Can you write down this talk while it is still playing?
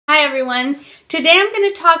everyone. Today I'm going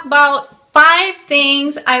to talk about 5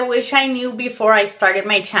 things I wish I knew before I started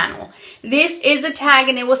my channel. This is a tag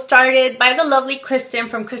and it was started by the lovely Kristen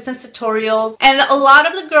from Kristen's Tutorials. And a lot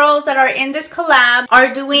of the girls that are in this collab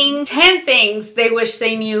are doing 10 things they wish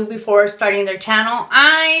they knew before starting their channel.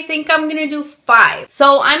 I think I'm going to do 5.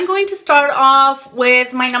 So I'm going to start off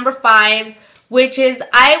with my number 5, which is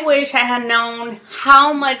I wish I had known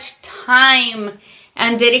how much time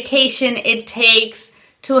and dedication it takes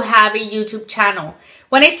to have a YouTube channel.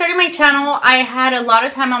 When I started my channel, I had a lot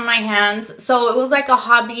of time on my hands, so it was like a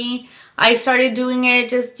hobby. I started doing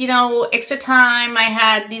it just, extra time. I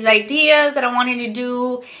had these ideas that I wanted to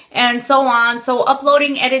do and so on. So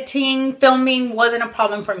uploading, editing, filming wasn't a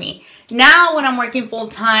problem for me. Now when I'm working full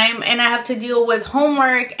time and I have to deal with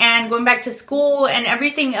homework and going back to school and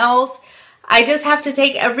everything else, I just have to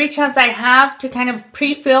take every chance I have to kind of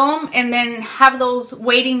pre-film and then have those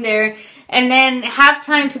waiting there and then have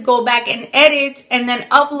time to go back and edit and then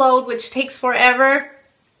upload, which takes forever.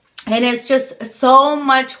 And it's just so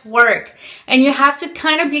much work. And you have to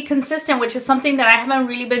kind of be consistent, which is something that I haven't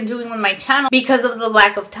really been doing with my channel because of the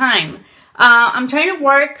lack of time. I'm trying to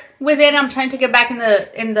work with it. I'm trying to get back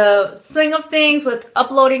in the swing of things with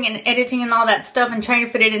uploading and editing and all that stuff and trying to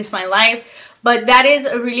fit it into my life. But that is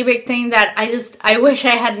a really big thing that I wish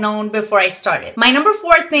I had known before I started. My number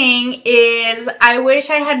 4 thing is I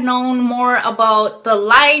wish I had known more about the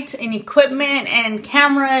lights and equipment and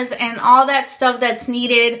cameras and all that stuff that's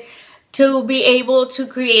needed to be able to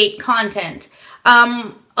create content.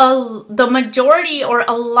 The majority or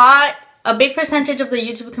a big percentage of the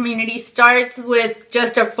YouTube community starts with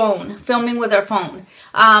just their phone, filming with their phone.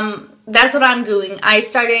 That's what I'm doing. I'm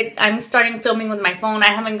starting filming with my phone. I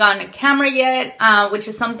haven't gotten a camera yet, which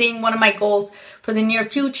is one of my goals for the near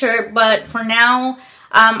future. But for now,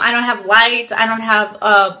 I don't have lights. I don't have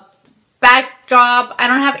a backdrop. I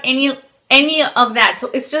don't have any of that. So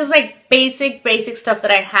it's just like basic stuff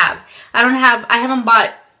that I have. I haven't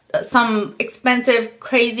bought some expensive,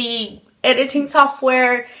 crazy editing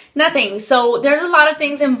software, nothing. So there's a lot of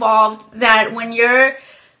things involved that when you're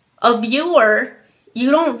a viewer, you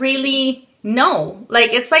don't really know.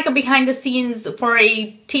 Like, it's like a behind the scenes for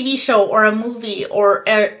a TV show or a movie or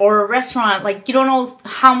a restaurant. Like, you don't know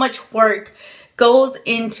how much work goes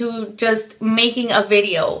into just making a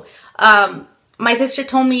video. My sister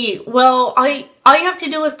told me, well, all you have to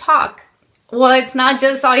do is talk. Well, it's not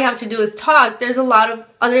just all you have to do is talk. There's a lot of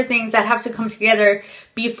other things that have to come together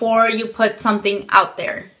before you put something out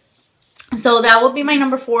there. So that would be my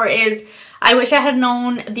number 4 is I wish I had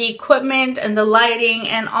known the equipment and the lighting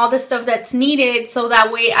and all the stuff that's needed so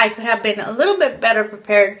that way I could have been a little bit better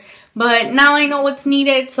prepared. But now I know what's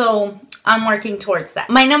needed, so I'm working towards that.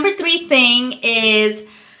 My number 3 thing is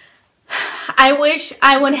I wish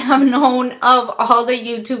I would have known of all the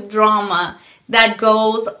YouTube drama that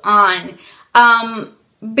goes on.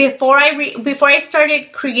 Before I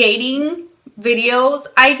started creating videos,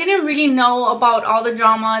 I didn't really know about all the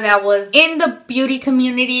drama that was in the beauty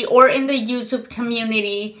community or in the YouTube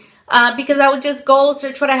community because I would just go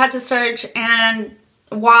search what I had to search and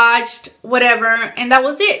watched whatever, and that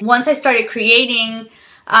was it. Once I started creating,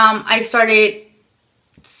 I started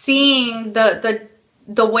seeing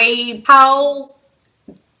the way how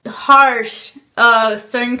harsh a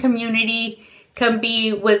certain community can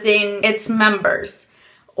be within its members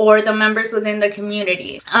or the members within the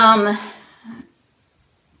community.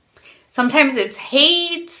 Sometimes it's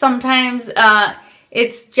hate, sometimes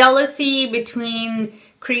it's jealousy between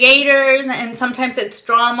creators, and sometimes it's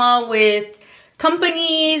drama with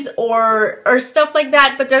companies or stuff like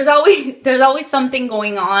that. But there's always something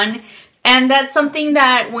going on, and that's something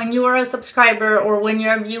that when you are a subscriber or when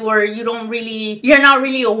you're a viewer, you're not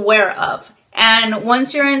really aware of. And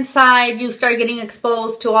once you're inside, you start getting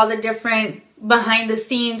exposed to all the different behind the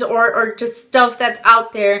scenes or just stuff that's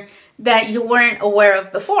out there that you weren't aware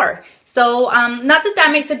of before. So not that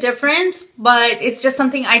makes a difference, but it's just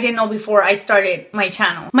something I didn't know before I started my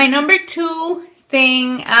channel. My number 2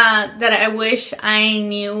 thing that I wish I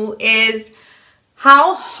knew is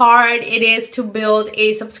how hard it is to build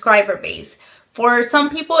a subscriber base. For some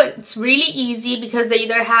people, it's really easy because they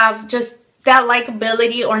either have just that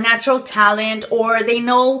likability or natural talent, or they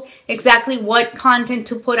know exactly what content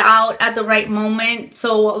to put out at the right moment.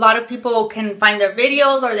 So a lot of people can find their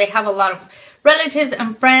videos, or they have a lot of relatives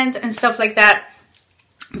and friends and stuff like that.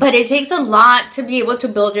 But it takes a lot to be able to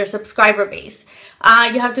build your subscriber base.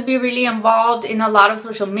 You have to be really involved in a lot of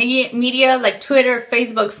social media like Twitter,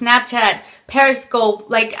 Facebook, Snapchat, Periscope.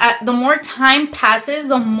 Like the more time passes,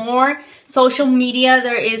 the more social media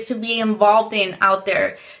there is to be involved in out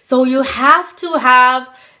there. So you have to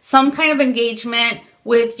have some kind of engagement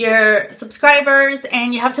with your subscribers,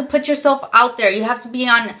 and you have to put yourself out there. You have to be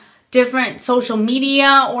on different social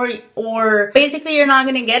media, or basically you're not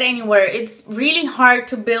going to get anywhere. It's really hard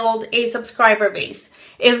to build a subscriber base.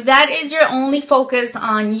 If that is your only focus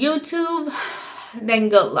on YouTube, then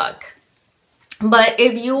good luck. But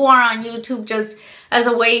if you are on YouTube just as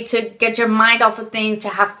a way to get your mind off of things, to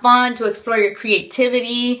have fun, to explore your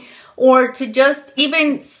creativity, or to just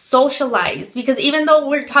even socialize, because even though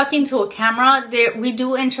we're talking to a camera, we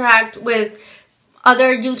do interact with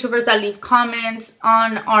other YouTubers that leave comments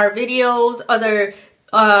on our videos, other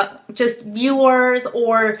just viewers,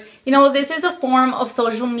 or, you know, this is a form of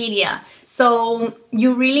social media. So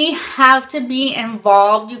you really have to be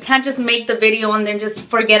involved. You can't just make the video and then just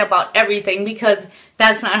forget about everything, because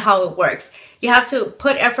that's not how it works. You have to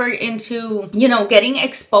put effort into, you know, getting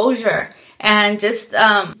exposure and just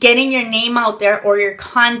getting your name out there, or your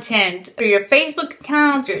content through your Facebook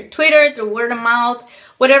account, your Twitter, through word of mouth,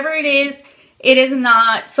 whatever it is. It is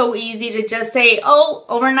not so easy to just say, oh,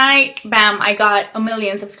 overnight, bam, I got 1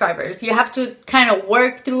 million subscribers. You have to kind of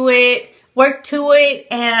work through it, work to it,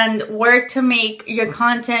 and work to make your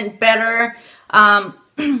content better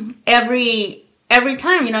every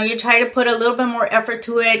time. You know, you try to put a little bit more effort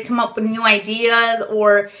to it, come up with new ideas,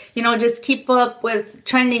 or, you know, just keep up with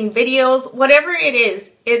trending videos. Whatever it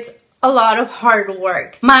is, it's a lot of hard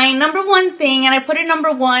work. My number one thing, and I put it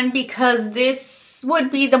number one because this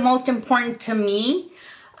would be the most important to me,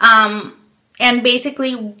 and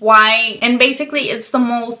basically it's the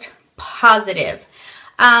most positive.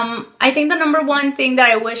 I think the number one thing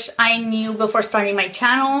that I wish I knew before starting my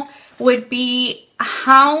channel would be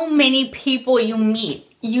how many people you meet.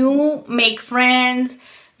 You make friends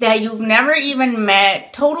that you've never even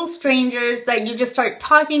met, total strangers that you just start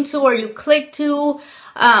talking to, or you click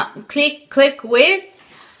with.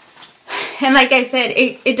 And like I said,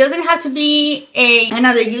 it doesn't have to be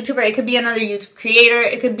another YouTuber. It could be another YouTube creator.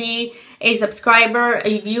 It could be a subscriber,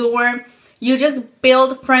 a viewer. You just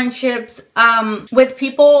build friendships with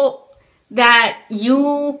people that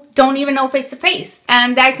you don't even know face to face.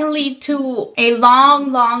 And that can lead to a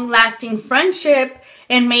long lasting friendship.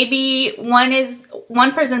 And maybe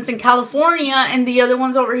one person's in California and the other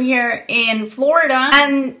one's over here in Florida,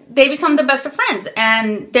 and they become the best of friends,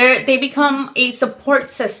 and they become a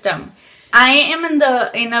support system. I am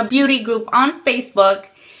in a beauty group on Facebook,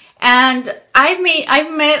 and I've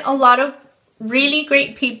met a lot of really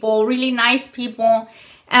great people, really nice people,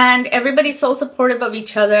 and everybody's so supportive of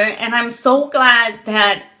each other. And I'm so glad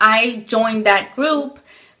that I joined that group,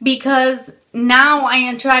 because now I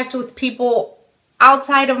interact with people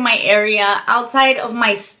outside of my area, outside of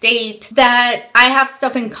my state, that I have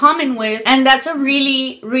stuff in common with, and that's a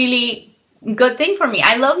really good thing for me.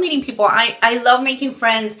 I love meeting people. I love making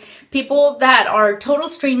friends, people that are total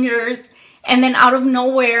strangers, and then out of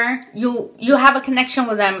nowhere you have a connection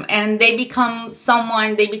with them, and they become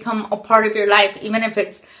someone, they become a part of your life, even if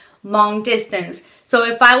it's long distance. So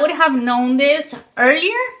if I would have known this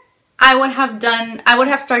earlier, I would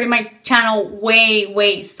have started my channel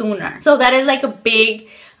way sooner. So that is like a big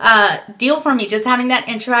deal for me, just having that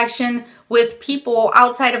interaction with people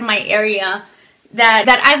outside of my area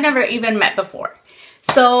that I've never even met before.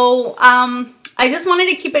 So I just wanted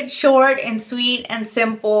to keep it short and sweet and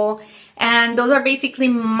simple. And those are basically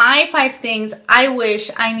my 5 things I wish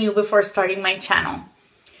I knew before starting my channel.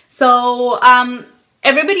 So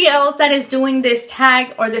everybody else that is doing this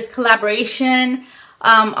tag or this collaboration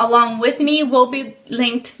along with me will be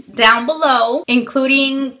linked down below,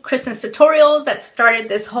 including Kristen's tutorials that started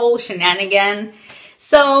this whole shenanigan.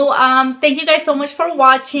 So thank you guys so much for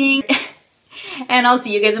watching, and I'll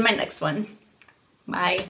see you guys in my next one. Bye.